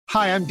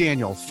Hi, I'm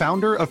Daniel,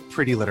 founder of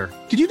Pretty Litter.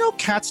 Did you know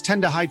cats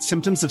tend to hide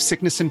symptoms of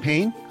sickness and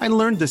pain? I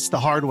learned this the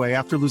hard way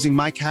after losing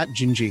my cat,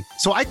 Gingy.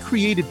 So I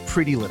created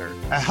Pretty Litter,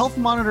 a health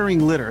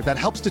monitoring litter that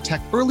helps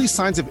detect early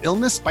signs of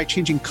illness by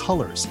changing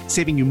colors,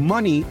 saving you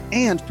money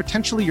and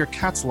potentially your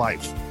cat's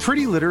life.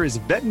 Pretty Litter is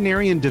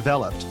veterinarian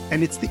developed,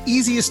 and it's the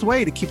easiest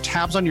way to keep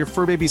tabs on your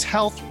fur baby's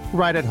health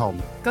right at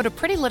home. Go to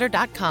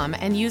prettylitter.com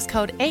and use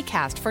code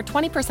ACAST for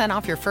 20%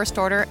 off your first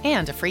order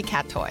and a free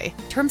cat toy.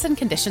 Terms and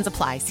conditions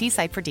apply. See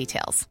site for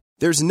details.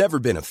 There's never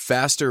been a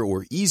faster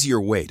or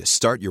easier way to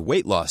start your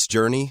weight loss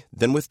journey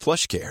than with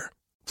PlushCare.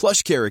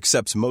 PlushCare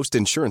accepts most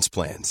insurance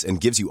plans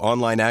and gives you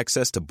online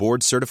access to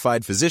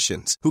board-certified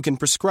physicians who can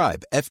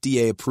prescribe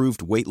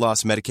FDA-approved weight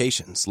loss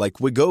medications like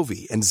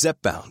Wegovy and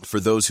Zepbound for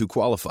those who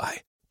qualify.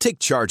 Take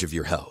charge of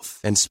your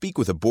health and speak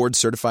with a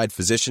board-certified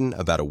physician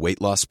about a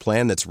weight loss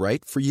plan that's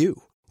right for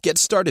you. Get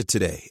started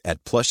today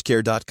at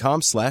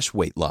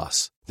plushcare.com/weight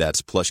loss.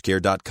 That's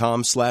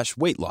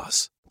plushcare.com/weight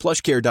loss.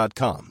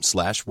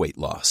 plushcare.com/weight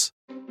loss.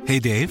 Hey,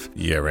 Dave.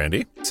 Yeah,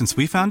 Randy. Since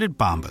we founded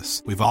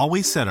Bombas, we've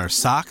always said our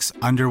socks,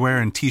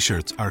 underwear, and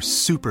T-shirts are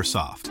super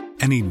soft.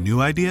 Any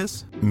new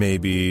ideas?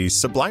 Maybe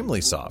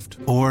sublimely soft.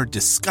 Or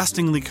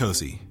disgustingly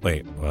cozy.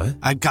 Wait, what?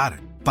 I got it.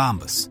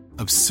 Bombas.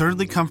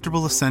 Absurdly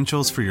comfortable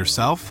essentials for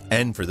yourself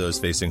and for those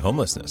facing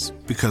homelessness.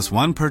 Because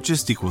one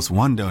purchased equals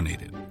one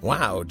donated.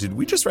 Wow, did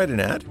we just write an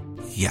ad?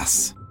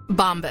 Yes.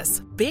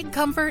 Bombas. Big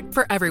comfort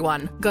for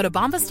everyone. Go to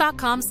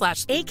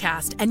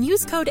bombas.com/ACAST and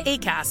use code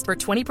ACAST for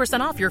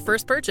 20% off your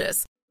first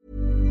purchase.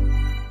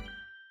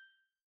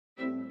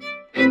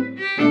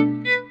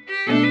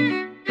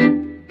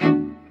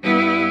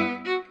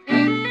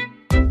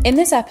 In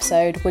this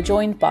episode, we're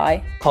joined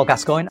by Paul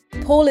Gascoigne.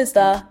 Paul is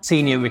the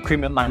Senior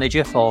Recruitment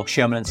Manager for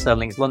Sherman &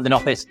 Sterling's London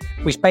office,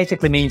 which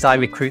basically means I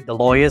recruit the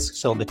lawyers,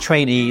 so the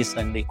trainees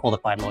and the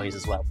qualified lawyers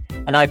as well.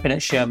 And I've been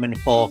at Sherman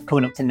for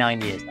coming up to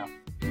 9 years now.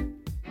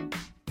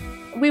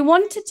 We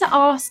wanted to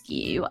ask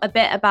you a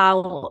bit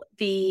about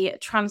the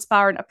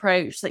transparent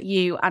approach that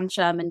you and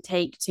Sherman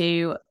take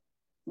to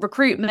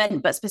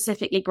recruitment, but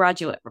specifically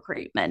graduate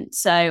recruitment.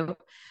 So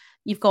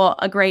you've got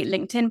a great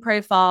LinkedIn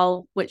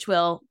profile, which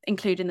we'll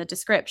include in the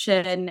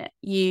description.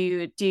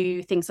 You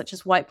do things such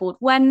as Whiteboard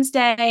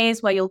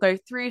Wednesdays, where you'll go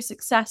through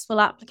successful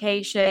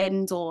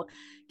applications or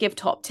give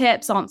top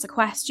tips, answer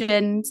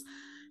questions.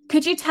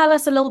 Could you tell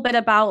us a little bit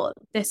about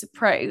this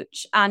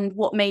approach and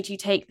what made you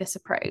take this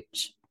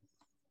approach?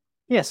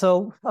 Yeah,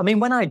 so,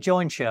 when I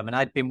joined Sherman,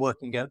 I'd been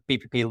working at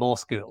BPP Law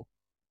School.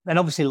 And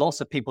obviously lots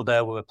of people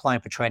there were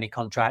applying for training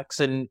contracts.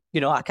 And,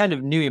 I kind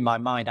of knew in my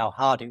mind how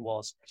hard it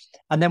was.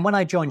 And then when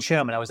I joined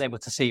Sherman, I was able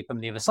to see it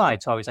from the other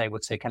side. So I was able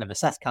to kind of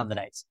assess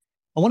candidates.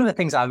 And one of the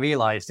things I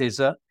realized is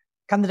that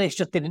candidates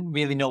just didn't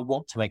really know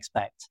what to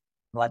expect.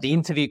 Like the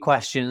interview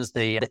questions,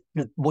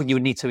 what you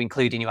would need to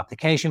include in your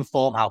application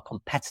form, how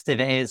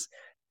competitive it is.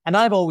 And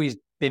I've always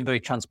been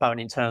very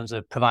transparent in terms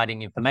of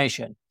providing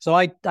information. So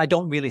I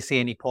don't really see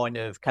any point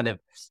of kind of,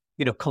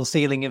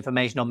 concealing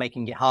information or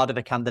making it harder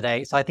for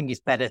candidates. I think it's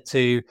better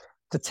to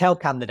tell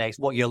candidates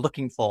what you're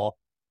looking for.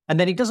 And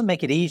then it doesn't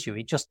make it easier.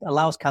 It just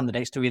allows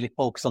candidates to really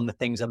focus on the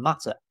things that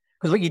matter.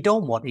 Because what you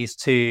don't want is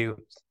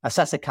to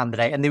assess a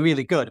candidate and they're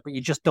really good, but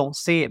you just don't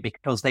see it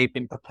because they've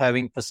been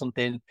preparing for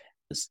something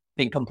that's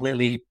been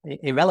completely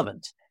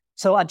irrelevant.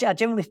 So I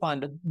generally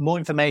find that the more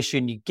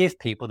information you give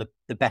people,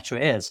 the better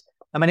it is.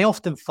 I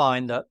often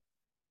find that,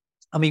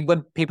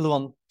 when people are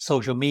on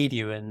social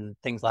media and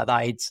things like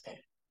that,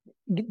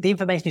 the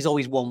information is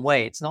always one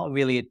way. It's not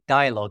really a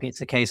dialogue. It's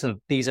a case of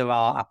these are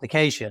our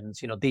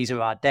applications, these are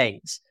our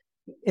dates.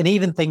 And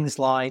even things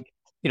like,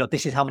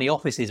 this is how many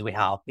offices we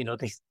have,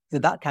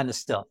 that kind of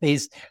stuff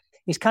is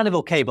kind of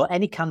okay. But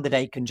any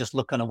candidate can just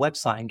look on a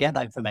website and get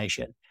that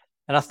information.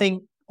 And I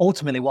think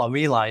ultimately what I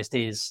realized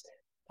is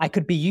I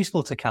could be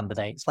useful to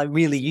candidates, like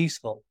really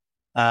useful.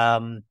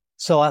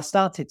 So I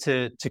started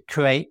to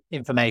create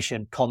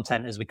information,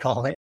 content, as we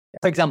call it,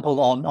 for example,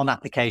 on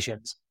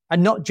applications.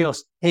 And not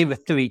just, here are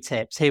 3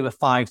 tips, here are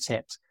 5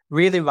 tips,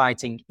 really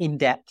writing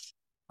in-depth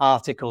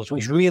articles,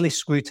 which really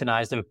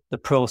scrutinize the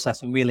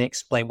process and really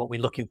explain what we're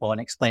looking for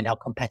and explain how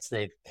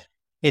competitive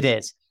it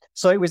is.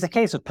 So it was a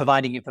case of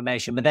providing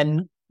information, but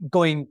then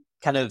going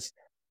kind of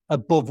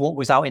above what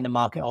was out in the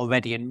market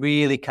already and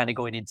really kind of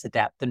going into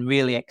depth and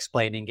really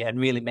explaining it and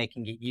really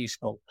making it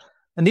useful.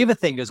 And the other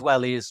thing as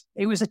well is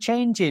it was a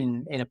change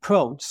in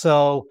approach.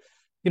 So,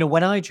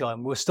 when I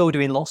joined, we were still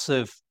doing lots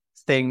of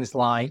things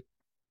like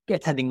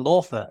attending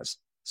law fairs.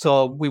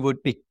 So we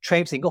would be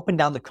traipsing up and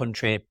down the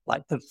country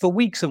for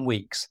weeks and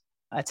weeks,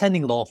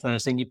 attending law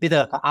fairs, and you'd be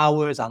there for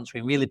hours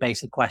answering really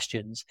basic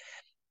questions.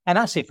 And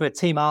actually, for a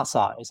team our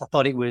size, I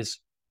thought it was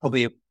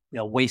probably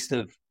a waste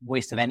of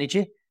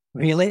energy,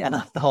 really. And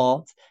I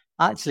thought,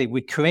 actually,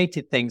 we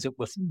created things that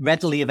were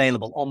readily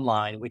available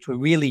online, which were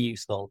really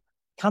useful.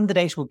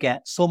 Candidates will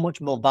get so much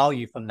more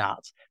value from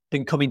that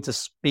than coming to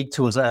speak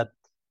to us at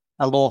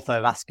a law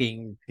firm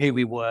asking who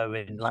we were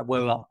and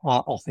where our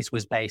office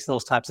was based,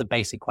 those types of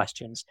basic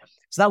questions.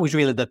 So that was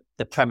really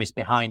the premise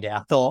behind it.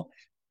 I thought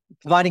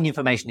providing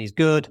information is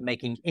good,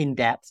 making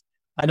in-depth,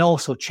 and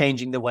also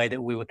changing the way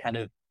that we were kind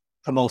of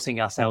promoting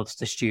ourselves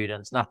to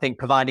students. And I think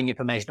providing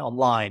information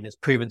online has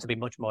proven to be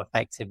much more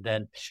effective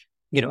than,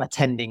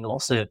 attending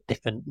lots of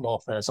different law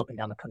fairs up and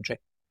down the country.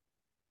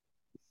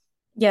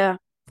 Yeah,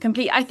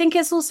 completely. I think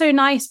it's also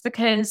nice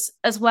because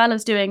as well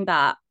as doing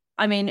that,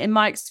 I mean, in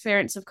my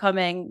experience of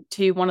coming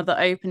to one of the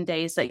open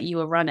days that you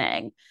were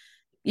running,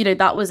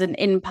 that was an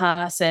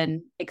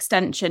in-person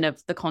extension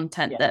of the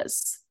content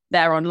that's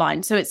there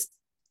online. So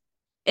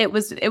it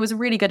was a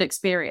really good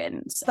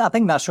experience. I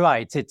think that's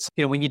right. It's,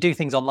 when you do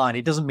things online,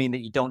 it doesn't mean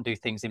that you don't do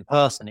things in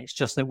person. It's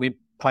just that we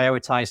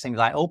prioritize things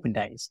like open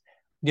days,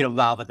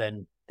 rather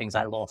than things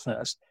like law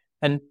fairs.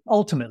 And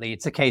ultimately,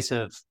 it's a case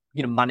of,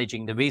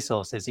 managing the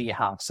resources that you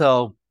have.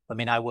 So, I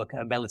mean, I work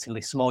at a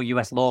relatively small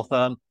US law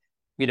firm.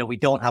 We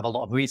don't have a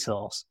lot of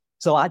resource.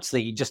 So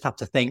actually, you just have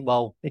to think,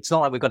 well, it's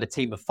not like we've got a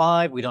team of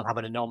 5. We don't have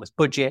an enormous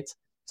budget.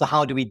 So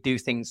how do we do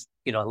things,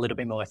 a little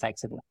bit more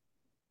effectively?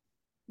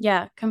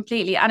 Yeah,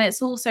 completely. And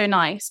it's also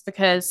nice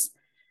because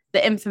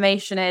the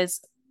information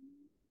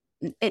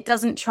it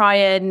doesn't try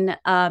and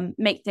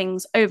make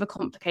things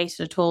overcomplicated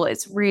at all.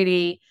 It's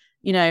really,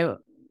 the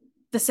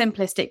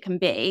simplest it can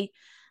be.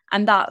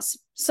 And that's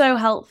so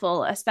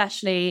helpful,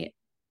 especially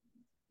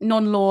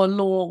non-law,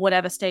 law,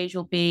 whatever stage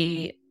you'll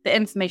be. The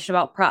information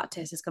about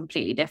practice is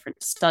completely different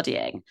to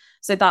studying.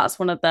 So that's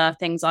one of the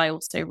things I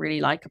also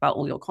really like about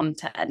all your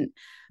content,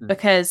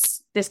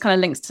 because this kind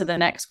of links to the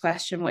next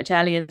question, which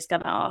Ellie is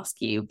going to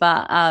ask you.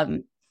 But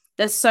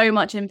there's so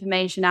much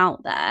information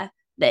out there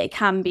that it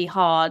can be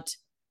hard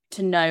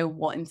to know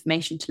what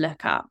information to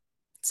look at.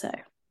 So,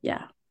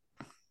 yeah.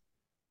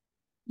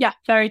 Yeah,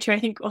 very true. I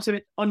think also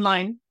with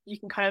online, you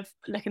can kind of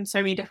look in so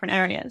many different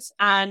areas.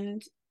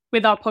 And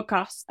with our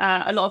podcast,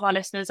 a lot of our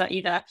listeners are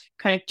either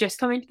kind of just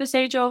coming to the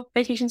stage of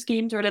vacation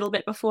schemes or a little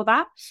bit before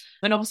that.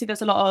 And obviously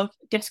there's a lot of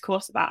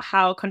discourse about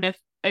how kind of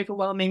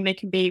overwhelming they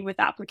can be with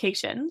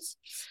applications.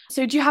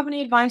 So do you have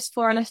any advice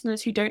for our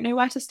listeners who don't know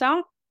where to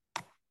start?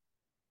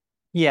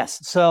 Yes.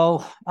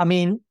 So, I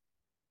mean,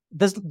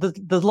 there's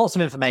lots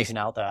of information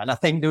out there. And I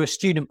think there are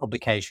student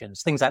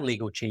publications, things like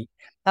Legal Cheat.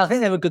 And I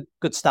think they're a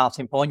good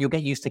starting point. You'll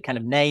get used to kind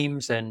of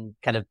names and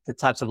kind of the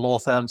types of law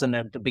firms, and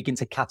then they'll begin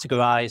to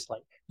categorize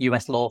like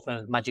US law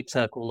firms, Magic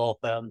Circle law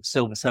firms,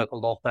 Silver Circle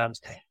law firms.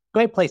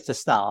 Great place to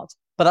start,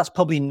 but that's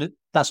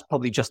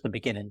probably just the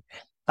beginning.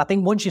 I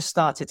think once you've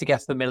started to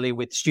get familiar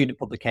with student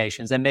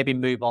publications, then maybe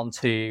move on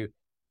to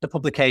the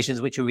publications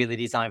which are really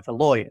designed for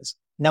lawyers.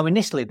 Now,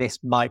 initially, this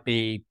might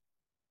be,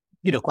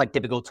 quite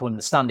difficult to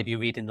understand if you're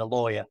reading The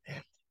Lawyer,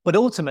 but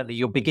ultimately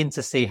you'll begin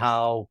to see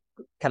how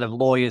kind of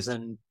lawyers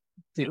and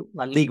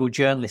like legal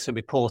journalists are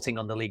reporting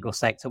on the legal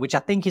sector, which I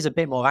think is a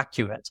bit more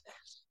accurate.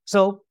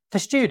 So for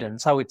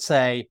students, I would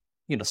say,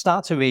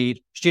 start to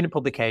read student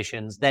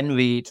publications, then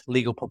read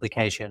legal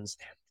publications,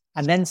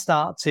 and then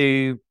start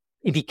to,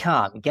 if you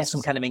can, get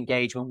some kind of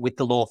engagement with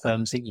the law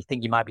firms that you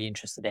think you might be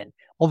interested in.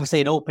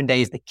 Obviously, an open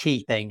day is the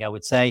key thing, I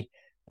would say,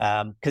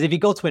 because if you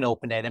go to an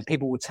open day, then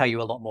people will tell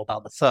you a lot more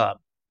about the firm.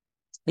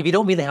 If you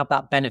don't really have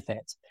that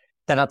benefit,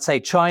 then I'd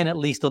say try and at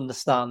least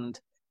understand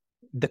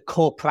the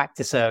core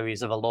practice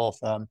areas of a law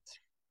firm.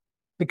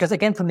 Because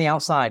again, from the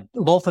outside,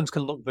 law firms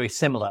can look very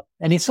similar.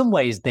 And in some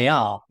ways they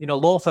are.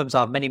 Law firms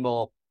have many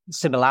more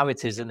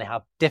similarities than they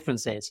have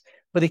differences,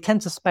 but they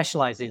tend to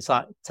specialize in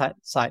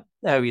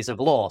areas of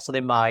law. So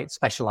they might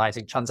specialize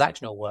in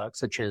transactional work,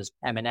 such as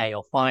M&A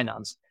or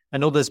finance,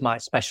 and others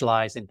might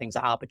specialize in things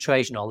like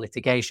arbitration or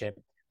litigation,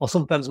 or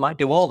some firms might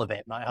do all of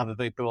it, might have a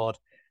very broad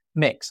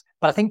mix.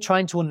 But I think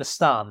trying to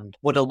understand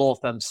what a law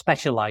firm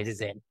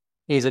specializes in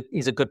is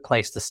a good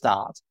place to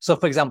start. So,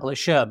 for example, at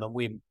Sherman,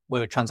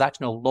 we're a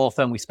transactional law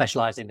firm. We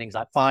specialize in things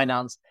like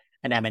finance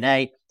and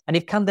M&A. And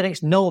if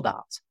candidates know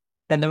that,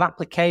 then their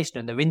application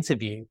and their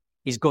interview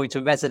is going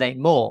to resonate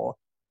more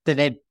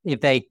than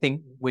if they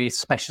think we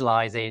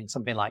specialize in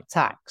something like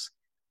tax,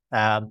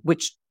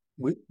 which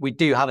we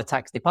do have a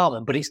tax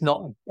department, but it's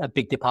not a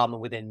big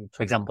department within,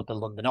 for example, the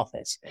London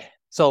office.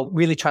 So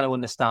really trying to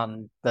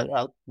understand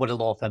that what a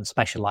law firm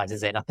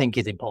specializes in, I think,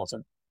 is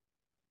important.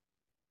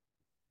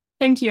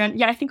 Thank you. And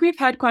yeah, I think we've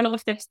heard quite a lot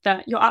of this,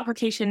 that your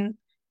application,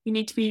 you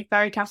need to be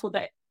very careful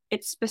that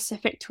it's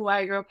specific to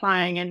where you're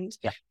applying and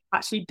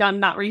actually done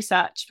that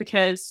research,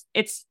 because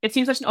it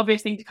seems such an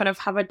obvious thing to kind of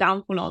have a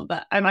downfall on,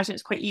 but I imagine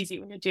it's quite easy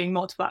when you're doing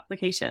multiple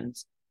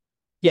applications.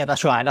 Yeah,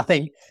 that's right. And I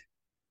think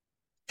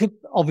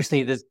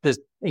obviously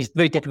it's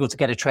very difficult to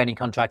get a training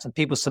contract, and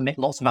people submit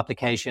lots of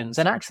applications,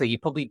 and actually you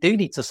probably do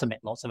need to submit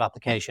lots of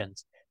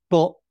applications,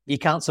 but you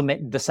can't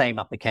submit the same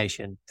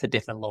application to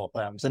different law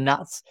firms. And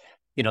that's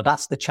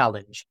the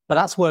challenge. But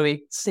that's where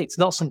it's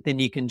not something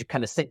you can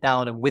kind of sit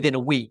down and within a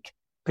week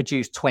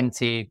produce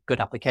 20 good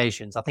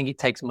applications. I think it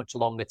takes much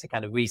longer to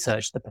kind of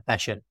research the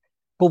profession.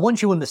 But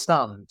once you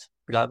understand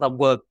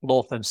where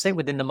law firms sit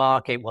within the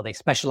market, what they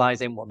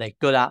specialize in, what they're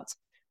good at,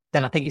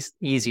 then I think it's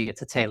easier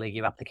to tailor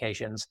your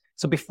applications.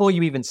 So before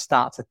you even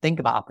start to think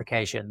about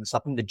applications, I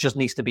think there just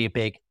needs to be a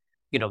big,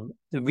 the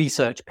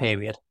research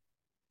period.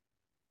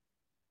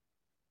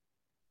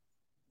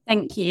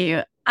 Thank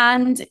you.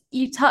 And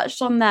you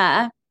touched on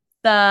there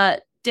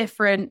that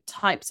different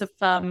types of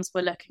firms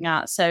we're looking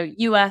at. So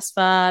US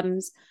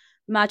firms,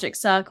 Magic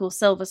Circle,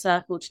 Silver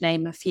Circle, to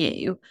name a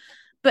few.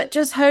 But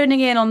just honing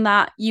in on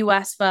that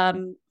US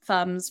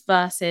firms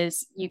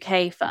versus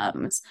UK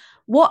firms,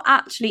 what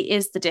actually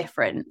is the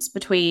difference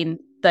between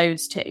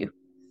those two?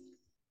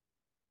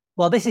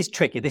 Well, this is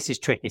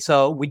tricky.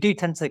 So we do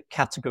tend to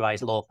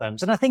categorize law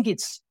firms. And I think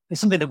it's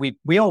something that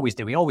we always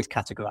do. We always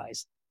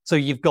categorize. So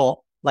you've got,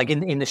 like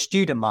in the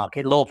student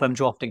market, law firms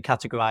are often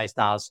categorized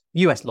as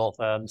US law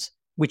firms,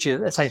 which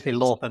are essentially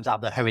law firms that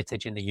have their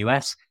heritage in the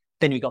US.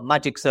 Then you've got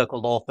Magic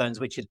Circle law firms,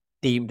 which are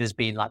deemed as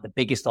being like the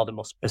biggest or the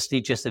most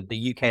prestigious of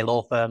the UK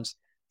law firms.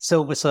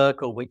 Silver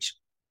Circle, which,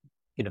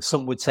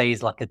 some would say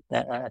is like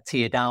a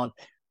tier down.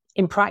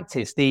 In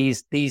practice,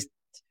 these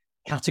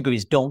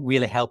categories don't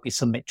really help you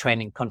submit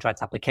training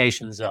contract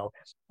applications, though.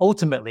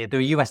 Ultimately, there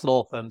are US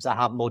law firms that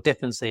have more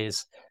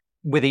differences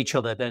with each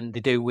other than they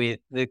do with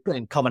the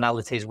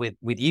commonalities with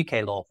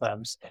UK law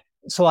firms.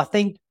 So I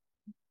think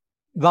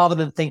rather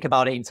than think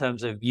about it in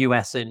terms of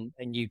US and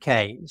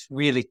UK, it's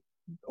really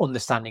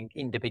understanding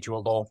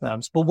individual law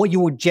firms. But what you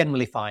will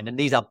generally find, and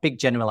these are big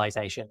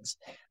generalizations,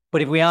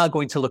 but if we are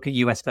going to look at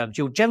US firms,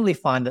 you'll generally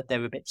find that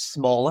they're a bit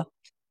smaller,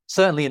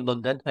 certainly in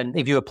London. And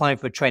if you're applying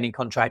for a training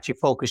contract, your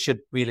focus should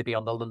really be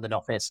on the London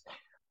office.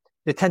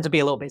 They tend to be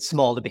a little bit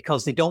smaller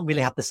because they don't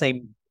really have the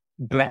same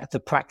breadth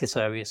of practice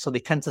areas. So they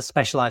tend to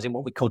specialize in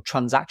what we call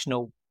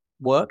transactional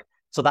work.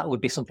 So that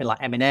would be something like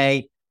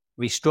M&A,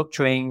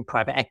 restructuring,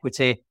 private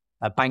equity,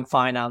 bank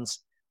finance.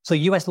 So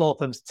US law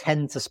firms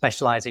tend to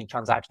specialize in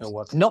transactional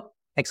work, not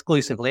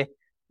exclusively,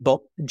 but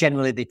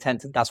generally they tend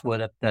to, that's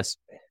where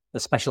the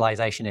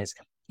specialization is.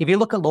 If you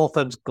look at law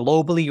firms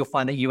globally, you'll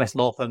find that US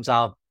law firms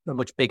have a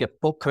much bigger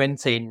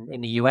footprint in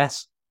the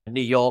US,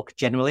 New York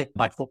generally.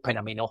 By footprint,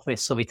 I mean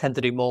office. So we tend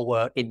to do more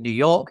work in New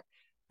York,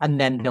 and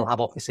then they'll have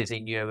offices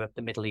in Europe,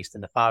 the Middle East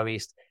and the Far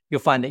East. You'll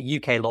find that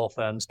UK law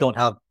firms don't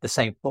have the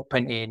same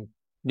footprint in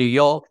New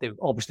York. They're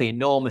obviously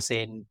enormous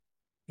in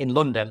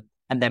London,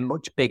 and they're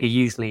much bigger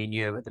usually in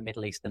Europe, the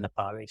Middle East and the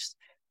Far East.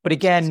 But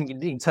again,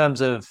 in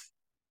terms of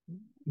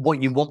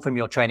what you want from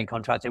your training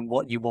contract and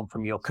what you want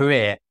from your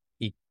career,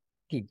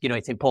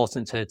 it's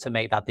important to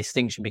make that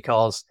distinction,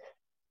 because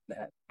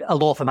a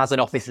law firm has an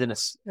office in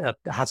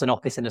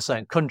a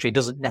certain country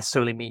doesn't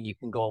necessarily mean you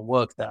can go and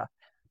work there.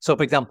 So,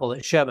 for example,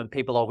 at Sherman,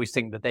 people always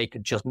think that they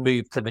could just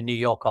move to the New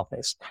York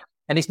office,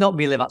 and it's not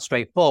really that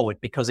straightforward,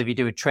 because if you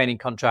do a training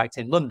contract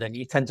in London,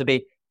 you tend to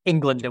be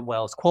England and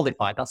Wales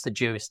qualified. That's the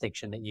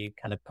jurisdiction that you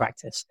kind of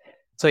practice.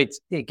 So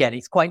it's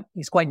quite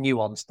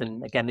nuanced,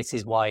 and again, this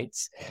is why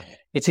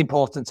it's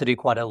important to do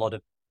quite a lot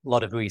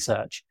of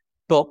research.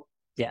 But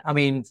yeah, I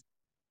mean,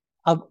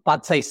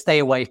 I'd say stay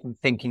away from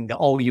thinking that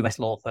all US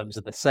law firms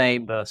are the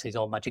same versus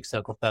all Magic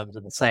Circle firms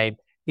are the same.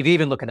 If you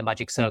even look at the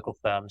Magic Circle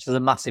firms, there's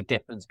a massive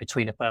difference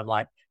between a firm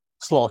like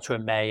Slaughter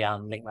and May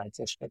and Linckman &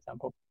 Tish, for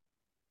example.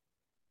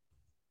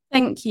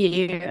 Thank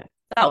you.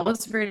 That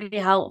was really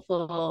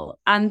helpful.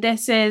 And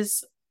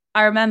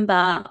I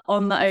remember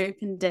on the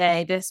open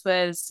day, this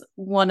was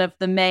one of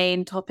the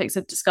main topics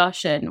of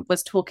discussion,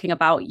 was talking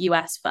about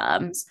US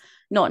firms,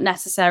 not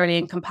necessarily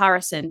in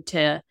comparison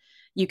to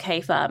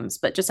UK firms,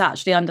 but just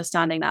actually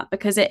understanding that,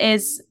 because it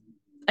is,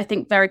 I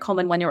think, very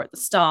common when you're at the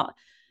start,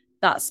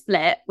 that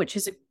split, which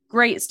is a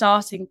great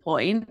starting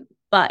point,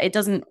 but it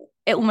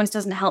almost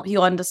doesn't help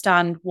you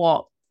understand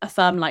what a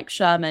firm like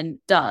Sherman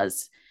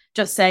does.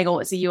 Just saying, oh,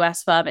 it's a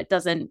US firm, it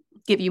doesn't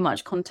give you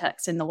much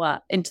context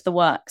into the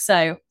work.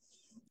 So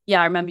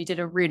yeah, I remember you did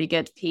a really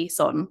good piece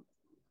on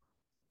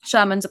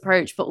Sherman's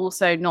approach, but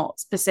also not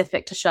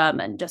specific to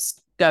Sherman,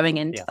 just going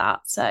into that.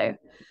 So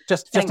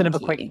just another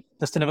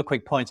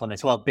quick point on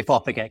this. Well,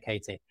 before I forget,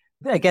 Katie,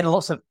 again,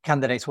 lots of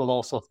candidates will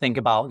also think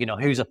about,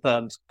 who's a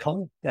firm's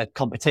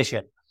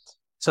competition.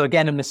 So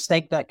again, a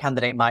mistake that a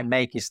candidate might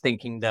make is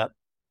thinking that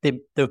they're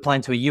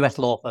applying to a US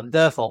law firm,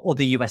 therefore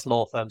other US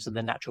law firms are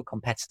the natural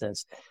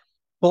competitors.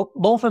 But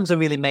law firms are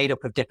really made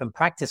up of different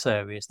practice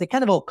areas. They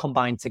kind of all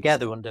combine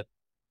together under,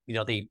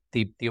 the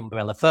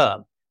umbrella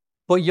firm.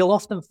 But you'll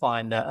often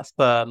find that a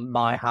firm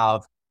might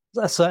have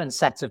a certain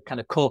set of kind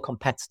of core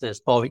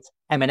competitors for its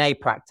M&A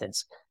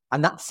practice.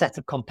 And that set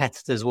of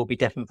competitors will be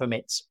different from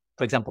its,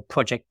 for example,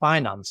 project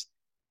finance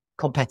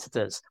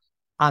competitors.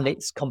 And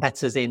its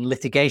competitors in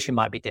litigation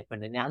might be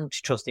different, and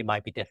antitrust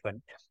might be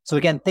different. So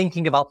again,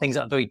 thinking about things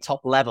at a very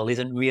top level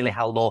isn't really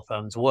how law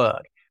firms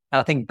work. And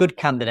I think good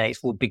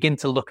candidates will begin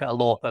to look at a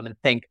law firm and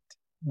think,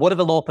 what are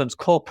the law firm's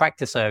core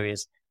practice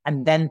areas?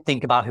 And then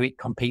think about who it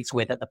competes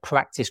with at the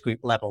practice group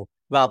level,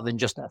 rather than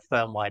just at a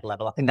firm-wide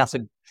level. I think that's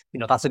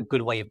a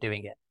good way of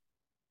doing it.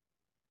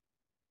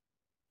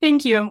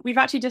 Thank you. We've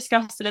actually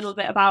discussed a little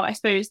bit about, I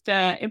suppose,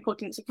 the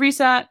importance of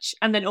research,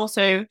 and then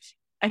also,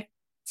 I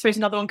suppose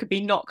another one could be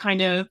not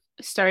kind of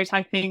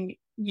stereotyping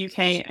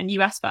UK and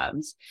US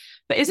firms.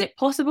 But is it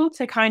possible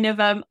to kind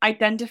of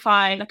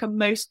identify like a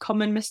most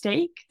common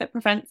mistake that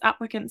prevents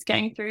applicants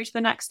getting through to the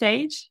next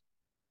stage?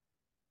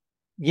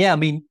 Yeah, I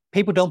mean,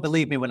 people don't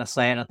believe me when I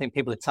say it, and I think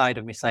people are tired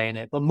of me saying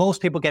it, but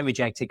most people get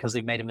rejected because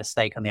they've made a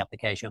mistake on the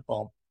application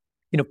form.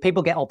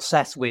 people get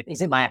obsessed with,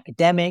 is it my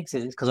academics?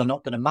 Is it because I've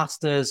not done a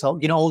master's? Or,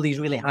 all these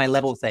really high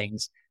level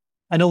things.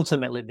 And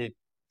ultimately they've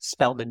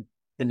spelt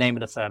the name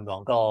of the firm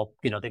wrong, or,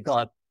 they've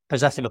got a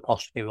possessive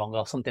apostrophe wrong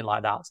or something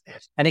like that.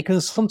 And it can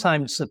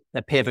sometimes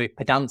appear very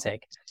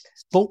pedantic.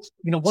 But,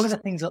 one of the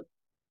things that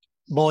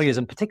lawyers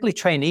and particularly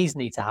trainees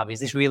need to have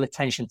is this real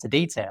attention to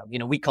detail.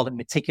 We call it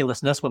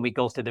meticulousness when we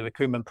go through the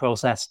recruitment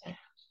process,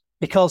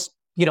 because,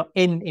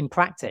 in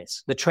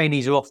practice, the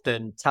trainees are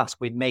often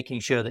tasked with making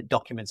sure that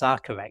documents are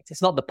correct.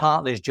 It's not the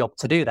partner's job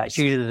to do that. It's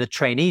usually the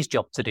trainee's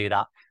job to do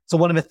that. So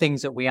one of the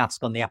things that we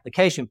ask on the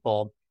application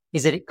form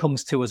is that it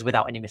comes to us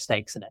without any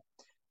mistakes in it.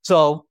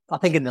 So I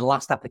think in the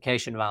last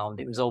application round,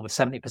 it was over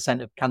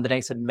 70% of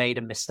candidates had made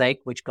a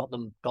mistake, which got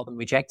them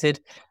rejected.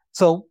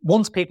 So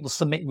once people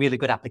submit really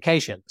good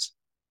applications,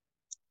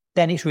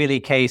 then it's really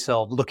a case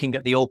of looking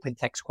at the open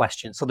text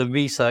questions, so the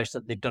research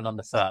that they've done on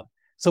the firm.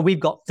 So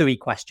we've got 3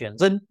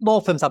 questions, and law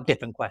firms have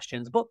different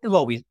questions, but they're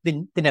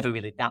never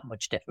really that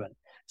much different.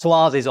 So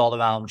ours is all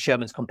around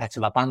Shearman's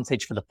competitive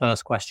advantage for the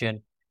first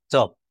question.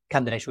 So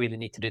candidates really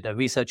need to do their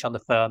research on the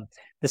firm.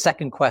 The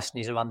second question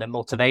is around their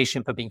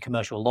motivation for being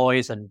commercial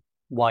lawyers and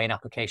why an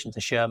application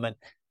to Shearman.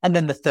 And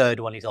then the third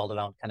one is all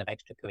around kind of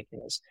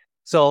extracurriculars.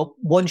 So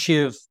once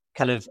you've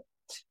kind of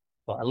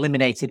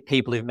eliminated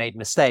people who've made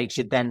mistakes,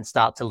 you then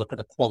start to look at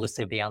the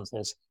quality of the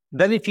answers.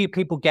 Very few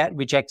people get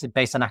rejected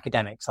based on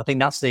academics. I think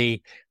that's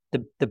the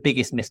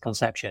biggest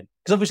misconception,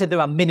 because obviously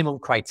there are minimum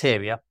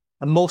criteria,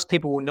 and most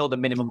people will know the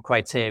minimum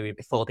criteria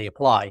before they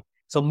apply.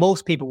 So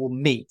most people will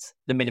meet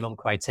the minimum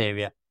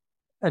criteria,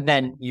 and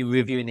then you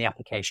review in the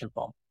application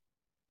form.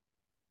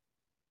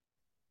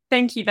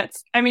 Thank you.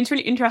 It's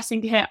really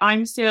interesting to hear.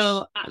 I'm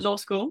still at law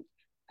school,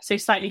 so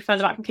slightly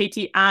further back from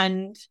Katie,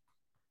 and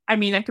I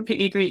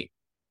completely agree.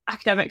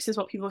 Academics is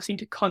what people seem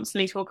to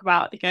constantly talk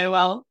about. They go,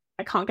 well,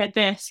 I can't get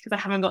this because I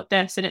haven't got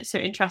this. And it's so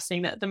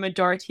interesting that the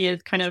majority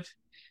is kind of,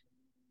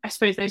 I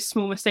suppose, those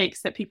small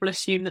mistakes that people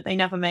assume that they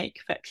never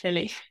make, but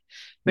clearly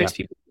most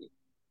people do.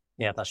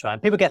 Yeah, that's right.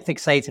 And people get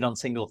fixated on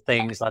single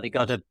things, like they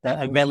got a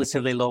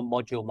relatively low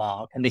module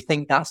mark, and they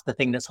think that's the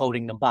thing that's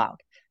holding them back.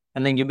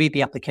 And then you read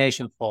the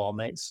application form,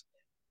 it's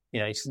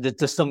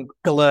there's some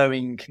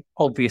glaring,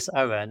 obvious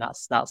error, and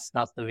that's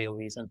the real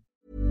reason.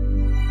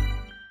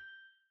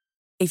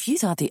 If you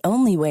thought the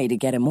only way to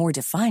get a more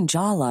defined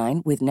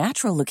jawline with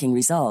natural-looking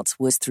results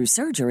was through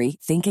surgery,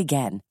 think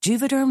again.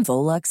 Juvederm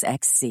Volux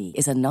XC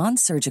is a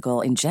non-surgical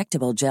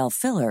injectable gel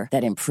filler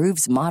that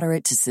improves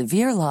moderate to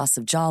severe loss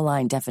of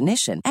jawline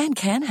definition and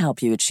can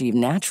help you achieve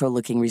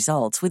natural-looking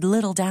results with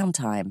little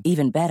downtime.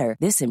 Even better,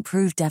 this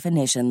improved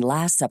definition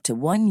lasts up to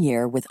 1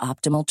 year with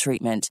optimal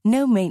treatment.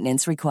 No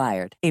maintenance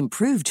required.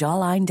 Improve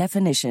jawline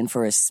definition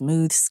for a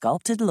smooth,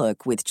 sculpted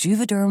look with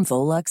Juvederm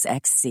Volux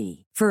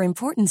XC. For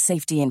important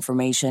safety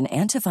information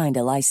and to find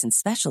a licensed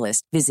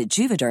specialist, visit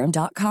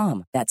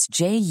Juvederm.com. That's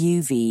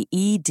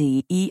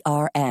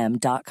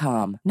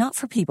JUVEDERM.com. Not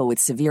for people with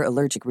severe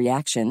allergic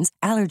reactions,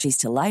 allergies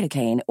to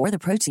lidocaine, or the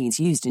proteins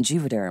used in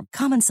Juvederm.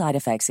 Common side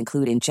effects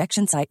include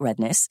injection site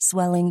redness,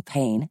 swelling,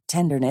 pain,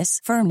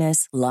 tenderness,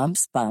 firmness,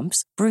 lumps,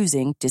 bumps,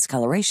 bruising,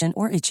 discoloration,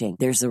 or itching.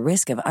 There's a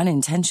risk of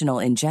unintentional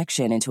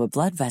injection into a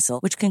blood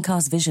vessel, which can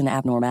cause vision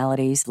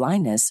abnormalities,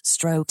 blindness,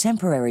 stroke,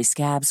 temporary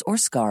scabs, or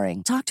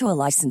scarring. Talk to a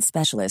licensed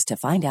specialist to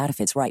find out if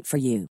it's right for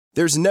you.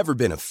 There's never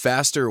been a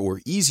faster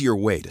or easier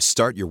way to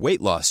start your weight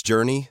loss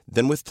journey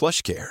than with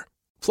PlushCare.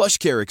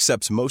 PlushCare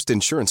accepts most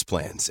insurance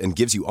plans and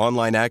gives you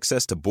online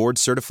access to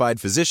board-certified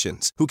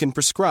physicians who can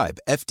prescribe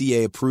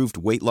FDA-approved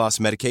weight loss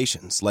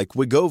medications like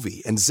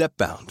Wegovy and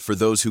Zepbound for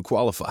those who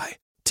qualify.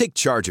 Take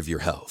charge of your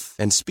health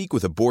and speak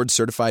with a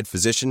board-certified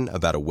physician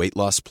about a weight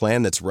loss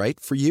plan that's right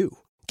for you.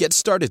 Get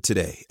started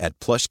today at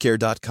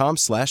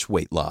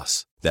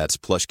plushcare.com/weight-loss. That's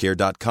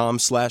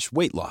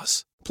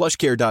plushcare.com/weight-loss.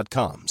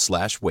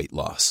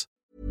 plushcare.com/weight-loss.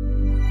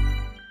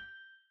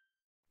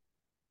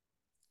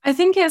 I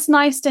think it's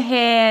nice to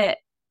hear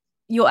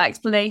your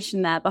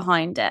explanation there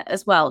behind it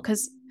as well,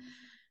 because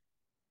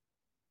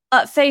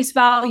at face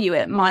value,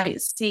 it might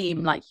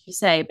seem, like you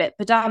say, a bit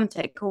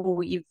pedantic,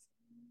 or you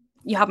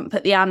haven't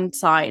put the and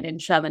sign in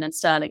Shearman and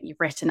Sterling, you've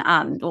written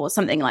and, or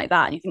something like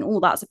that. And you think, oh,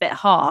 that's a bit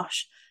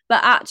harsh.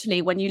 But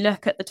actually, when you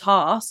look at the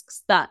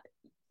tasks that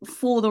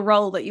for the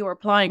role that you're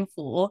applying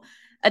for,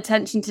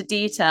 attention to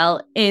detail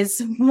is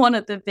one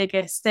of the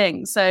biggest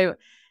things. So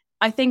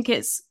I think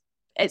it's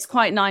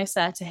quite nice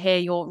there to hear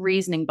your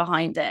reasoning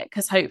behind it,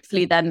 because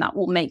hopefully then that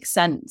will make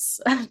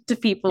sense to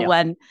people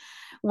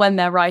when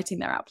they're writing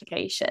their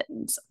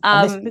applications.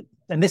 And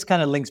this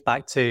kind of links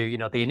back to,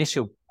 the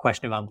initial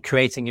question around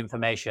creating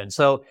information.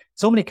 So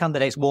many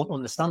candidates won't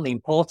understand the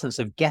importance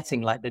of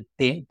getting like the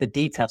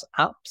details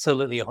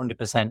absolutely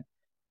 100%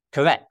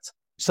 correct.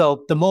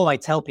 So the more I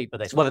tell people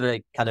this, whether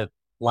they kind of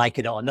like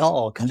it or not,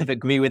 or kind of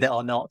agree with it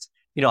or not,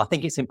 I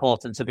think it's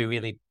important to be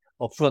really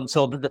upfront.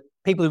 So the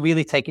people who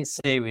really take it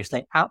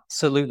seriously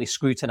absolutely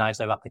scrutinize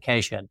their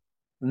application,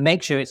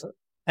 make sure it's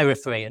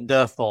error-free, and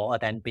therefore are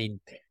then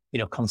being,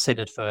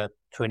 considered for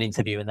an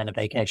interview and then a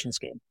vacation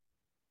scheme.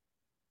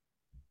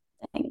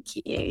 Thank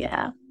you.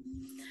 Yeah.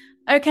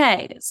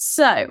 Okay,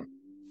 so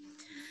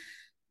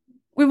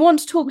we want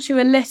to talk to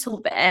you a little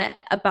bit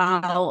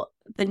about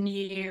the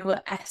new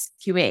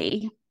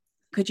SQE.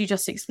 Could you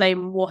just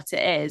explain what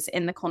it is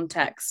in the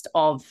context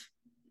of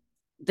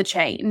the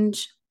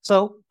change?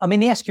 So, I mean,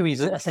 the SQE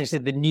is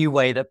essentially the new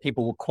way that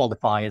people will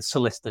qualify as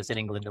solicitors in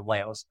England and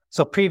Wales.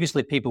 So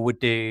previously people would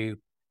do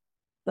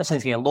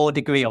essentially a law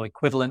degree or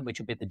equivalent, which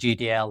would be the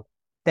GDL.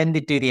 Then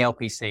they'd do the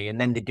LPC and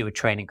then they'd do a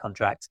training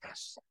contract.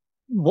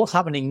 What's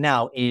happening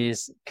now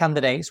is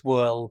candidates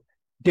will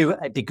do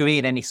a degree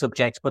in any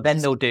subject, but then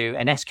they'll do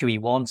an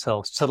SQE1,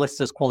 so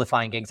Solicitors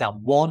Qualifying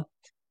Exam 1,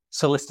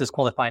 Solicitors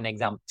Qualifying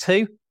Exam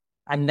 2,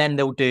 and then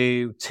they'll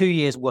do 2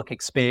 years work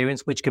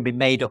experience, which can be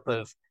made up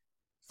of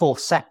 4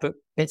 separate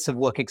bits of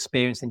work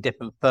experience in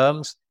different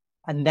firms,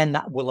 and then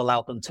that will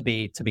allow them to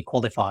be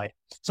qualified.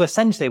 So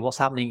essentially what's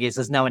happening is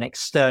there's now an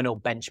external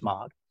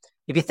benchmark.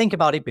 If you think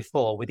about it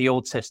before with the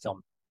old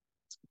system,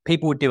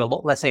 people would do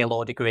let's say a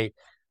law degree,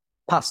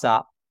 pass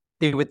that,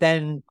 they would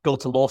then go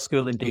to law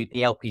school and do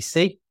the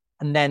LPC,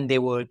 and then they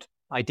would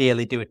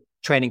ideally do a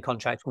training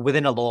contract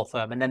within a law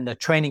firm, and then the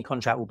training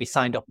contract will be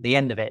signed up at the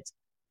end of it.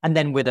 And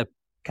then with a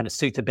kind of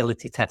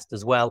suitability test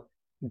as well,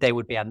 they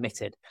would be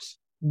admitted.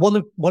 One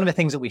of the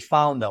things that we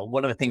found, though,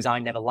 one of the things I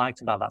never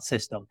liked about that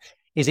system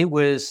is it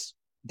was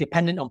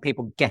dependent on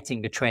people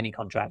getting a training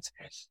contract.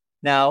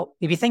 Now,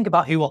 if you think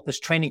about who offers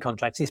training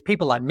contracts, it's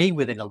people like me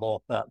within a law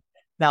firm.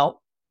 Now,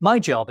 my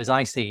job, as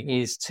I see,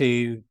 is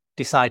to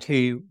decide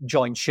who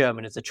joins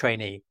Sherman as a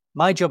trainee.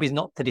 My job is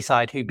not to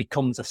decide who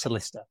becomes a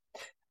solicitor.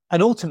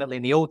 And ultimately,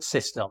 in the old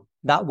system,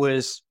 that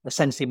was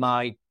essentially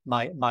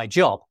my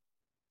job.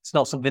 It's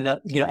not something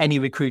that any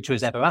recruiter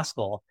has ever asked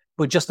for,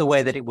 but just the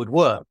way that it would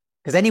work.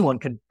 Because anyone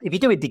could, if you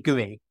do a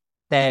degree,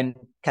 then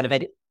kind of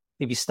if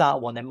you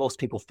start one, then most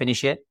people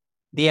finish it.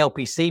 The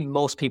LPC,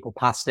 most people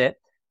passed it.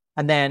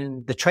 And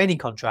then the training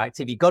contract,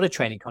 if you got a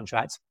training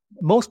contract,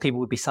 most people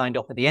would be signed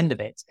off at the end of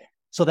it.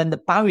 So then the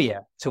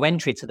barrier to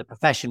entry to the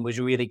profession was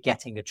really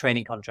getting a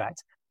training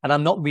contract. And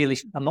I'm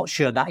not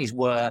sure that is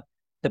where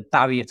the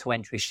barrier to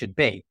entry should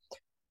be.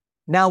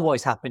 Now what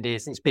has happened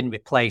is it's been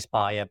replaced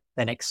by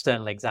an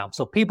external exam.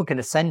 So people can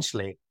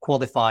essentially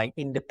qualify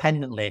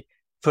independently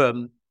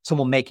from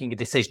someone making a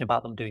decision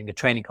about them doing a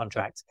training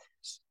contract.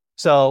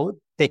 So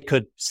they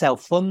could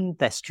self-fund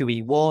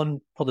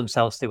SQE1, put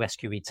themselves through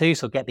SQE2,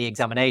 so get the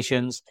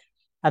examinations.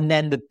 And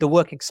then the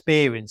work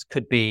experience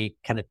could be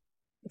kind of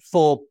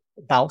 4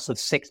 bouts of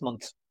 6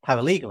 months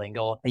paralegaling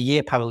or a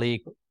year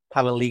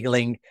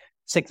paralegaling,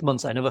 6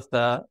 months at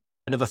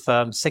another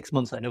firm, 6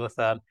 months at another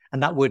firm.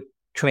 And that would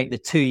create the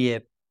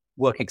 2-year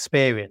work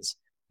experience.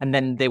 And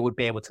then they would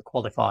be able to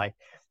qualify.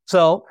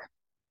 So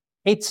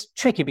it's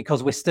tricky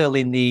because we're still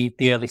in the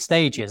early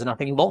stages. And I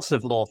think lots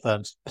of law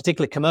firms,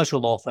 particularly commercial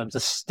law firms,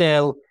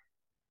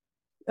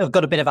 have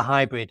got a bit of a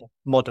hybrid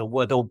model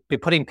where they'll be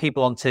putting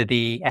people onto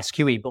the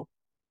SQE, but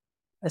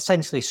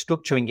essentially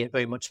structuring it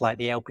very much like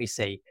the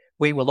LPC.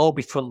 We will all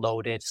be front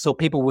loaded. So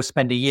people will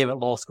spend a year at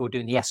law school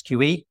doing the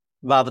SQE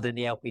rather than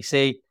the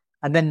LPC.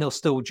 And then they'll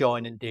still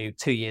join and do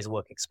 2 years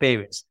work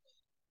experience.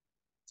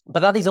 But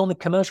that is only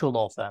commercial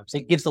law firms.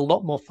 It gives a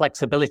lot more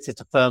flexibility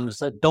to firms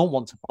that don't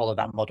want to follow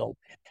that model.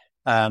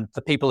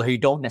 For people who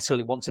don't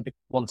necessarily want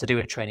to do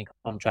a training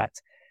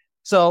contract.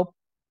 So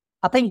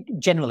I think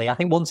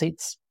once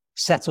it's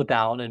settled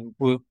down and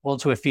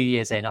once we're a few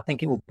years in, I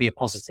think it will be a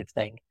positive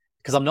thing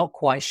because I'm not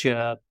quite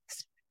sure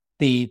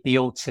the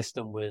old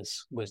system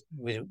was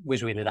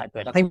really that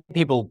good. I think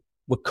people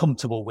were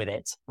comfortable with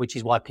it, which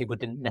is why people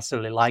didn't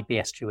necessarily like the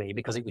SQE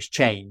because it was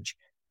change.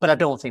 But I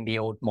don't think the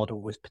old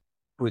model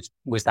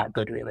was that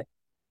good, really.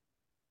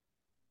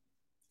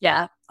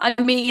 Yeah,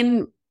 I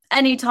mean,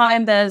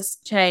 anytime there's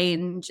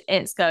change,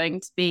 it's going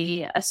to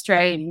be a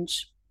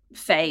strange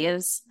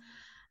phase.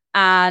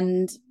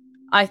 And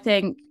I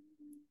think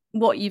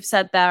what you've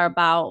said there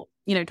about,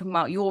 talking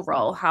about your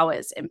role, how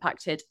it's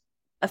impacted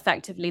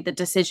effectively the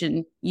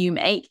decision you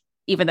make,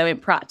 even though in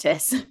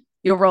practice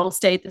your role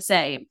stayed the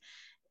same,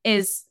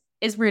 is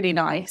really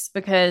nice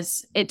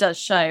because it does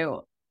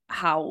show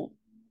how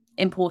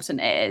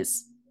important it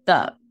is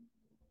that,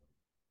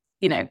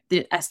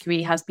 the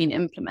SQE has been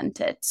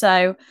implemented.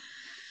 So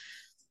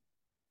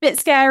bit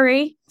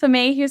scary for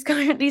me who's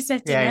currently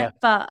sitting it,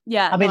 but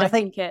I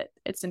think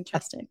it's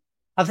interesting.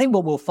 I think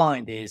what we'll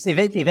find is if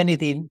any of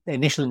the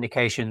initial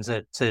indications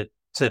are to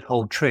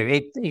hold true,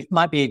 it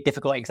might be a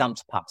difficult exam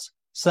to pass,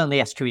 certainly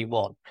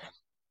SQE1.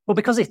 But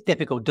because it's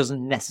difficult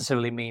doesn't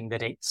necessarily mean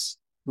that it's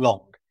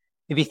wrong.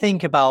 If you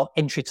think about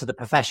entry to the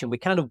profession, we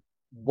kind of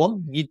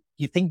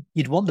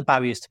you'd want the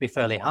barriers to be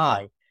fairly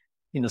high.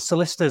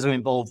 Solicitors are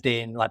involved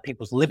in like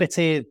people's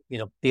liberty,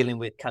 dealing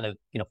with kind of,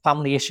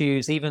 family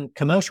issues. Even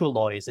commercial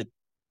lawyers are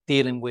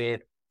dealing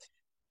with,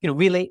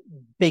 really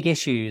big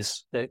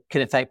issues that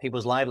can affect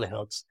people's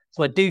livelihoods.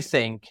 So I do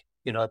think,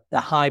 the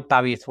high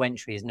barrier to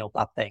entry is no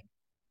bad thing.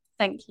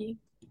 Thank you.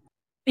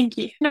 Thank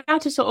you. Now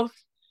to sort of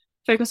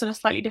focus on a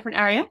slightly different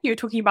area, you were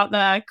talking about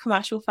the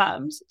commercial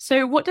firms.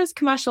 So what does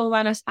commercial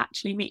awareness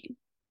actually mean?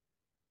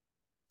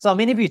 So, I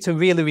mean, if you to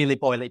really, really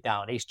boil it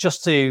down, it's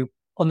just to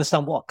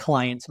understand what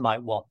clients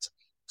might want.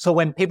 So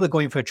when people are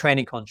going for a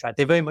training contract,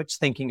 they're very much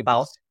thinking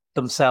about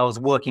themselves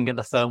working at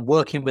the firm,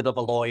 working with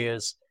other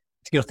lawyers,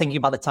 thinking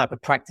about the type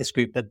of practice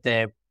group that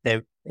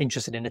they're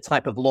interested in, the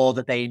type of law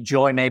that they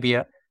enjoy, maybe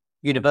at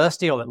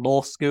university or at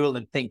law school,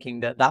 and thinking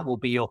that that will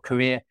be your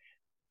career.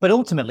 But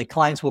ultimately,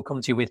 clients will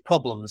come to you with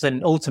problems.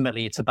 And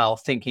ultimately, it's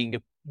about thinking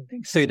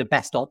through the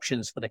best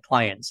options for the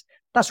clients.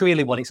 That's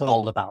really what it's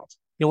all about.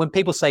 When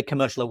people say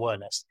commercial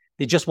awareness,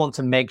 they just want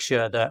to make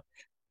sure that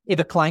if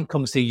a client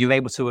comes to you, you're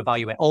able to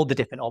evaluate all the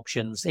different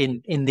options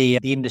in the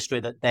industry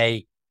that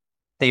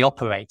they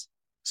operate.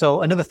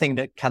 So another thing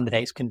that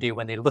candidates can do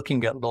when they're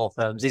looking at law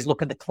firms is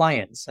look at the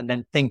clients and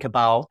then think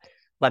about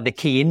like the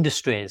key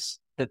industries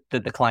that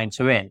the clients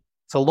are in.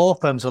 So law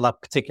firms will have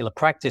particular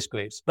practice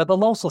groups, but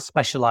they'll also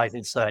specialize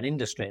in certain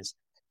industries.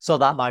 So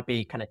that might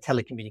be kind of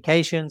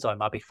telecommunications, or it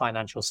might be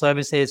financial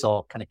services,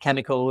 or kind of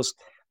chemicals.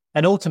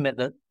 And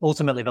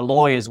ultimately the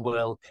lawyers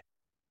will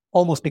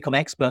almost become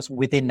experts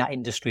within that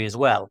industry as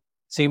well.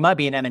 So you might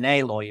be an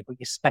M&A lawyer, but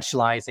you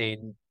specialize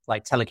in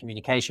like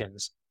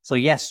telecommunications. So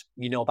yes,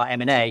 you know about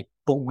M&A,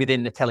 but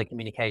within the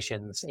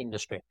telecommunications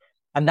industry.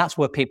 And that's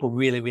where people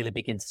really, really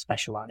begin to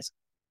specialize.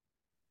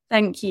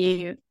 Thank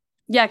you.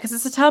 Yeah, because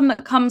it's a term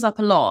that comes up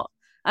a lot.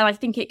 And I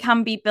think it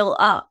can be built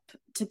up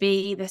to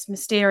be this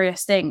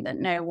mysterious thing that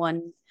no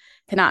one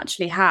can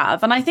actually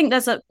have. And I think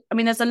there's a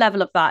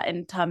level of that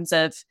in terms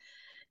of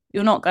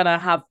you're not going to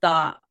have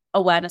that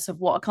awareness of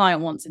what a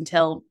client wants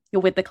until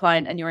you're with the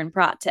client and you're in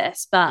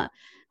practice. But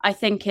I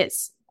think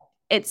it's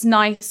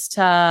nice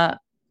to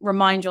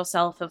remind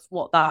yourself of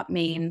what that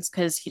means,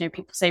 because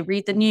people say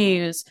read the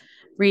news,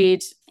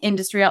 read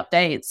industry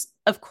updates.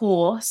 Of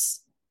course,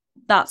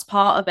 that's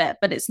part of it,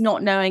 but it's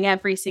not knowing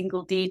every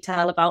single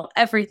detail about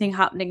everything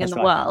happening in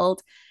the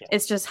world. Yeah.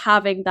 It's just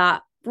having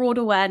that broad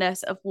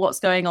awareness of what's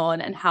going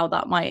on and how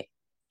that might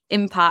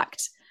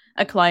impact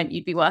a client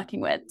you'd be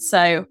working with.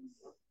 So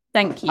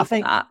thank you for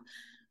that.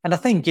 And I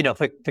think,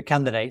 for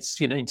candidates,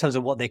 in terms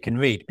of what they can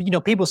read,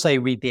 but, people say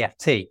read the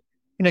FT,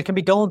 it can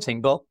be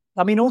daunting, but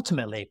I mean,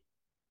 ultimately,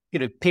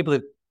 people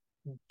are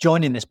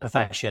joining this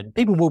profession,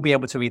 people will be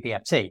able to read the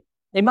FT.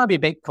 It might be a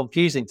bit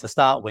confusing to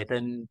start with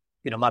and,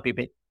 might be a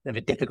bit of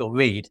a difficult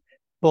read,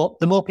 but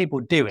the more people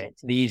do it,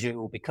 the easier it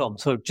will become.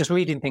 So just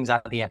reading things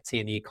out of the FT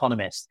and the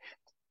Economist,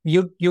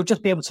 you'll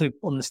just be able to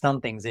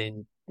understand things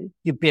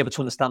you'll be able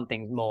to understand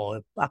things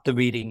more after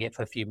reading it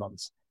for a few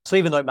months. So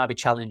even though it might be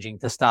challenging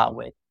to start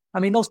with,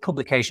 I mean, those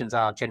publications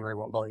are generally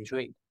what lawyers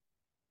read.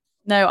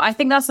 No, I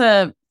think that's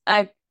a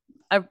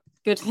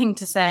good thing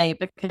to say,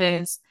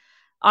 because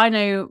I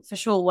know for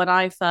sure when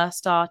I first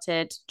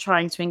started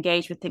trying to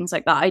engage with things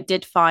like that, I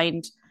did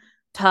find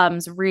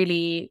terms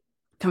really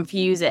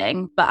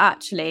confusing, but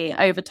actually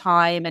over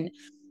time and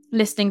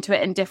listening to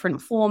it in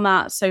different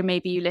formats, so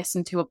maybe you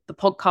listen to the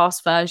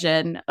podcast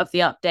version of the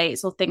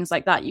updates or things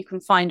like that, you can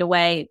find a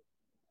way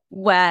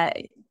where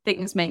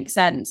things make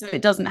sense.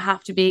 It doesn't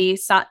have to be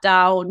sat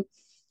down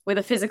with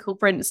a physical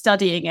print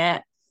studying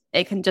it.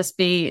 It can just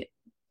be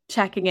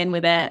checking in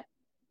with it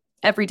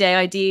every day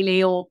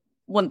ideally, or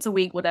once a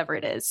week, whatever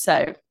it is.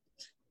 So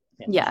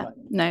yeah,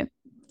 no,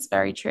 it's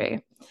very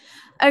true.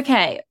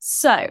 Okay,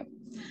 so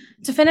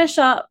to finish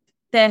up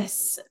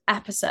this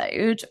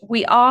episode,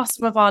 we asked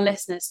some of our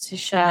listeners to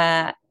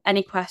share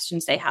any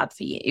questions they had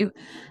for you.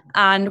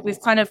 And we've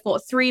kind of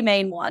got three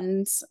main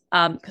ones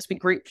because we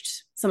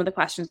grouped some of the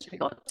questions we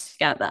got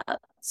together.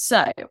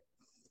 So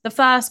the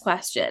first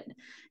question: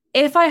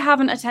 if I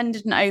haven't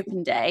attended an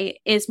open day,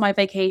 is my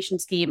vacation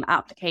scheme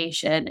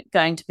application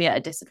going to be at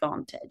a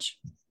disadvantage?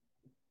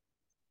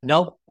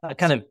 No, I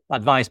kind of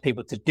advise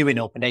people to do an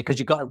open day because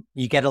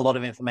you get a lot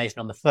of information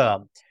on the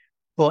firm.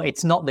 But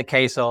it's not the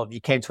case of you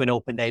came to an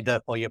open day,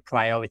 therefore you're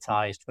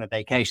prioritized for a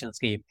vacation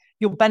scheme.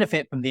 You'll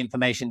benefit from the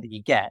information that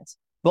you get.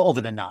 But other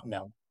than that,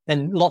 no.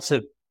 And lots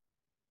of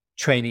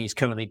trainees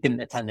currently didn't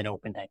attend an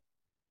open day.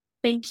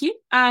 Thank you.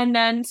 And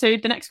then, so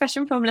the next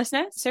question from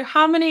listeners. So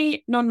how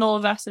many non-law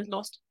versus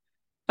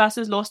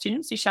law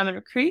students do Sherman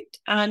recruit?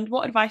 And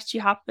what advice do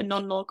you have for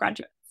non-law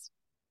graduates?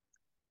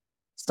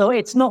 So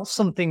it's not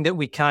something that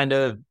we kind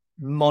of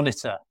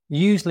monitor.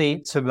 Usually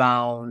it's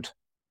around,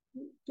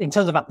 in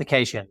terms of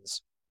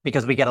applications,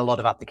 because we get a lot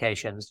of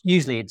applications,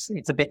 usually it's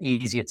a bit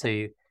easier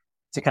to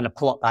kind of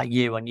plot that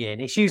year on year.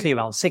 And it's usually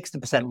around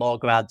 60% law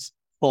grads,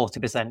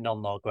 40%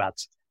 non-law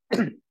grads.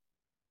 But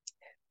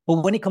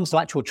when it comes to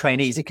actual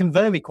trainees, it can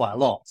vary quite a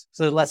lot.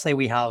 So let's say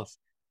we have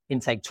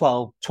intake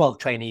 12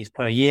 trainees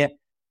per year.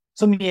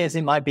 Some years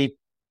it might be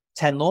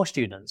 10 law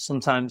students.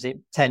 Sometimes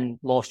 10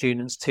 law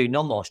students, 2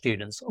 non-law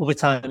students. Other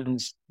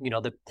times,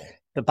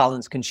 the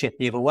balance can shift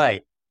the other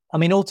way. I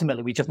mean,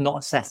 ultimately, we're just not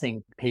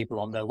assessing people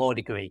on their law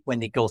degree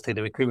when they go through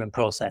the recruitment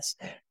process.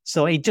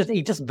 So it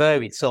just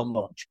varies so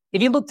much.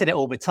 If you looked at it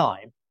over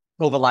time,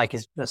 over like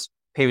this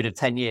period of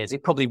 10 years,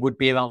 it probably would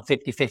be around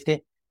 50-50,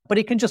 but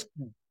it can just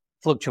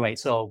fluctuate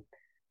so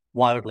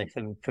wildly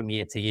from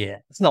year to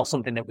year. It's not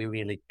something that we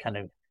really kind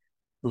of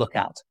look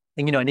at.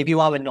 And if you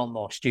are a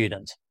non-law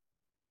student,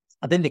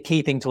 I think the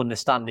key thing to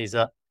understand is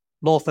that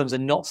law firms are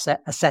not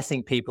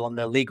assessing people on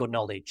their legal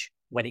knowledge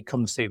when it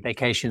comes to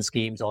vacation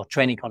schemes or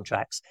training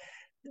contracts.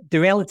 The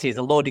reality is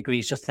a law degree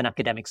is just an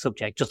academic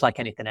subject, just like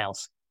anything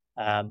else.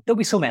 There'll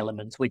be some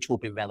elements which will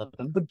be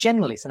relevant, but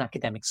generally it's an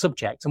academic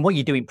subject. And what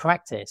you do in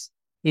practice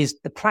is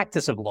the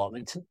practice of law.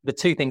 And the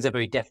two things are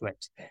very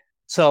different.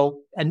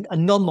 So a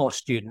non-law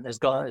student has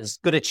got as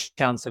good a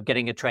chance of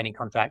getting a training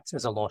contract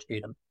as a law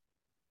student.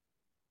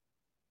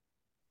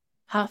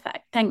 Perfect.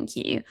 Thank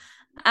you.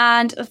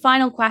 And the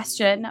final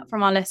question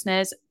from our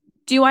listeners,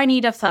 do I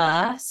need a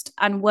first,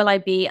 and will I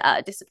be at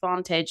a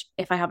disadvantage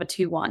if I have a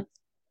 2-1?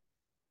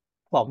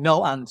 Well,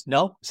 no and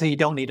no. So you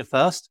don't need a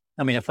first.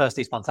 I mean, a first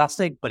is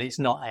fantastic, but it's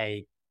not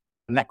a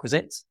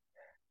requisite.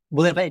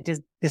 Will it be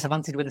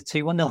disadvantaged with a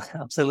 2-1? No,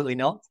 absolutely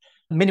not.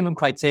 The minimum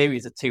criteria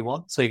is a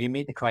 2-1. So if you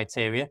meet the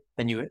criteria,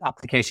 then your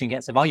application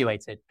gets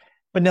evaluated.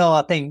 But no,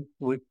 I think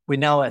we're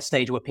now at a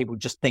stage where people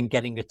just think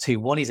getting a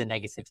 2-1 is a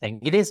negative thing.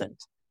 It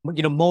isn't.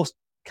 You know, most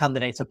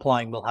candidates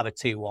applying will have a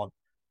 2-1.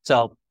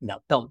 So no,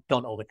 don't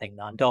overthink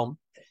that. Don't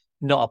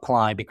not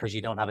apply because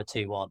you don't have a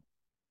 2-1.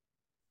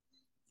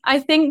 I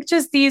think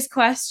just these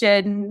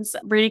questions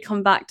really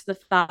come back to the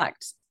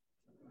fact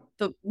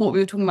that what we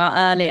were talking about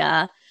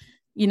earlier,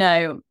 you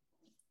know,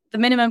 the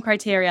minimum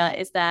criteria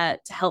is there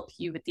to help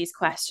you with these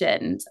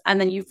questions.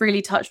 And then you've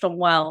really touched on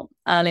well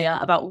earlier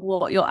about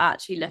what you're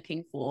actually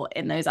looking for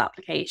in those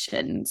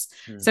applications.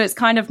 So it's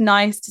kind of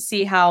nice to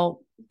see how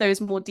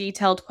those more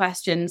detailed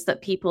questions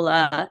that people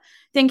are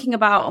thinking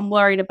about and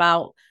worried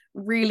about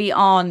really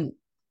aren't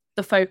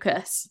the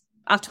focus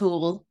at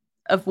all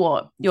of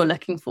what you're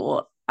looking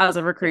for as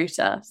a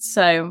recruiter.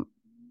 So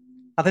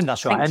I think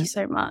that's right. Thank you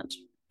so much.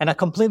 And I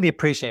completely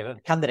appreciate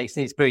it. Candidates,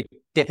 it's very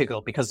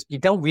difficult because you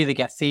don't really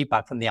get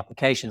feedback from the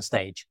application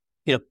stage.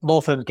 You know,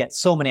 law firms get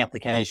so many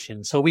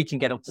applications, so we can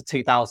get up to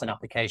 2,000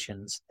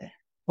 applications.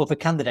 But for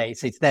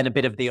candidates, it's then a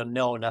bit of the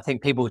unknown. I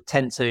think people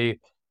tend to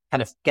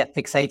kind of get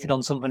fixated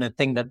on something and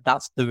think that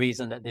that's the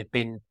reason that they've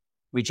been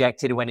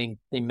rejected, when in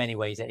many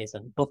ways it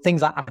isn't. But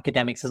things like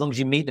academics, as long as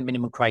you meet the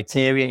minimum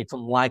criteria, it's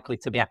unlikely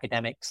to be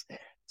academics.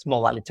 It's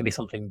more likely to be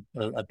something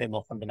a bit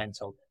more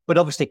fundamental. But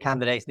obviously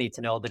candidates need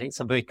to know that it's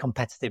a very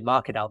competitive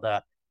market out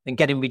there, and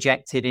getting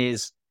rejected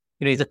is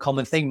a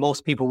common thing.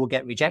 Most people will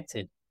get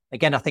rejected.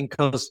 Again, I think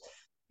because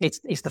it's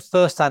the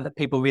first time that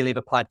people really have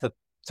applied to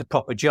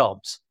proper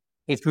jobs.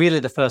 It's really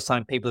the first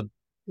time people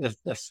have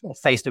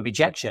faced a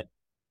rejection.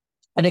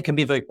 And it can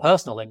be very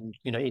personal, and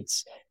it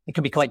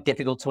can be quite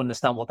difficult to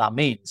understand what that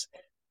means.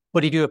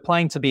 But if you're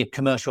applying to be a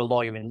commercial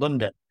lawyer in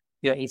London,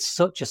 it's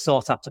such a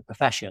sought after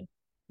profession.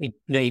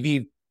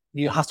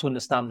 You have to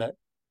understand that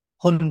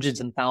hundreds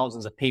and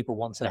thousands of people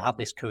want to have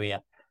this career.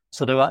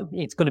 So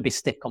it's going to be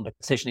stiff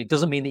competition. It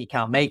doesn't mean that you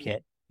can't make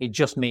it. It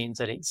just means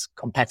that it's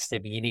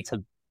competitive, and you need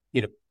to,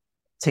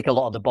 tick a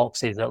lot of the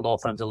boxes that law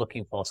firms are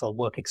looking for. So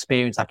work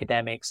experience,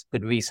 academics,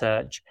 good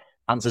research,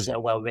 answers that are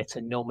well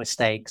written, no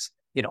mistakes.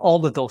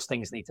 All of those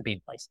things need to be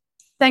in place.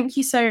 Thank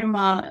you so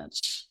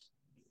much.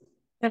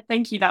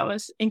 Thank you. That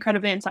was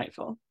incredibly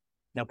insightful.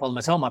 No problem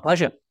at all. My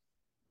pleasure.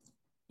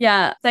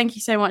 Yeah, thank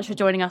you so much for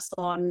joining us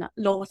on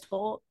Law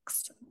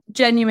Talks.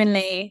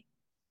 Genuinely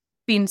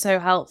been so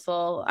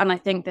helpful, and I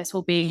think this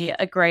will be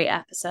a great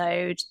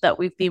episode that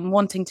we've been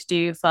wanting to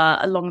do for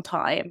a long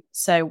time,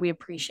 so we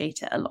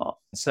appreciate it a lot.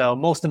 So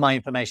most of my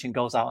information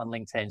goes out on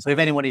LinkedIn, so if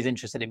anyone is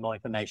interested in more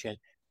information,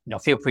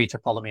 feel free to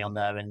follow me on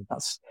there, and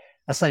that's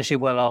essentially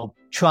where I'll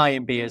try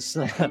and be as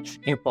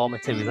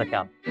informative as I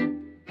can.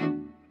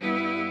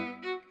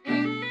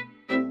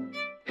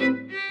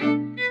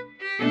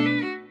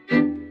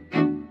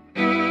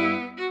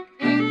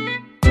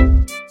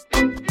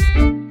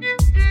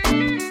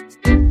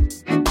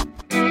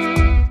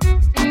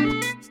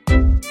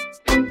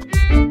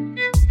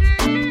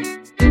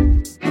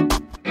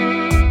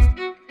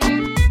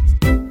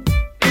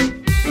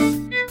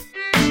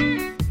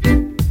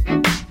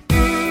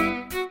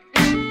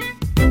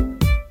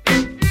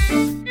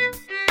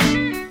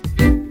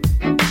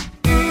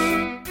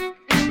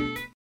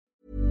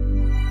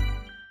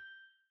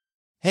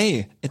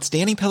 Hey, it's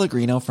Danny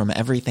Pellegrino from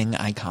Everything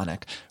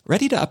Iconic.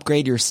 Ready to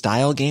upgrade your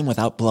style game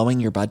without blowing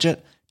your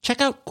budget?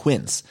 Check out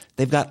Quince.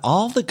 They've got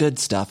all the good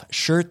stuff,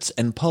 shirts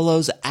and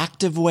polos,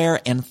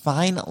 activewear, and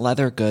fine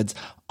leather goods,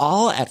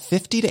 all at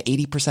 50 to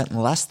 80%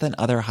 less than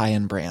other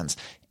high-end brands.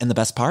 And the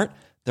best part?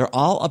 They're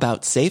all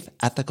about safe,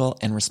 ethical,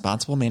 and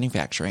responsible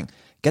manufacturing.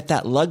 Get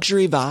that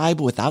luxury vibe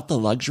without the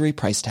luxury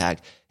price tag.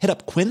 Hit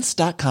up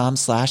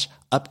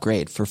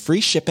quince.com/upgrade for free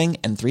shipping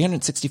and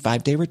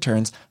 365-day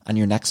returns on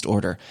your next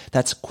order.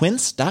 That's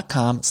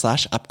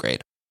quince.com/upgrade.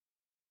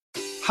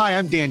 Hi,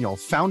 I'm Daniel,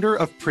 founder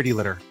of Pretty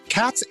Litter.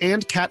 Cats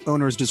and cat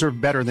owners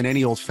deserve better than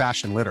any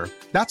old-fashioned litter.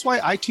 That's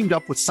why I teamed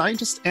up with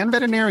scientists and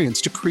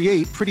veterinarians to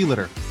create Pretty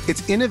Litter.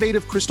 Its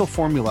innovative crystal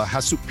formula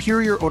has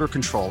superior odor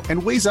control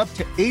and weighs up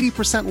to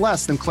 80%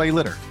 less than clay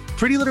litter.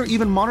 Pretty Litter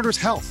even monitors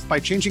health by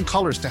changing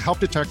colors to help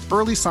detect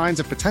early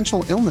signs of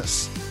potential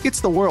illness. It's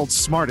the world's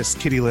smartest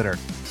kitty litter.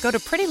 Go to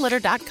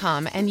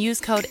prettylitter.com and use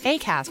code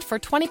ACAST for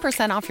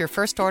 20% off your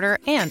first order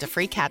and a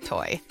free cat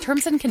toy.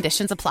 Terms and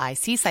conditions apply.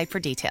 See site for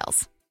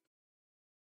details.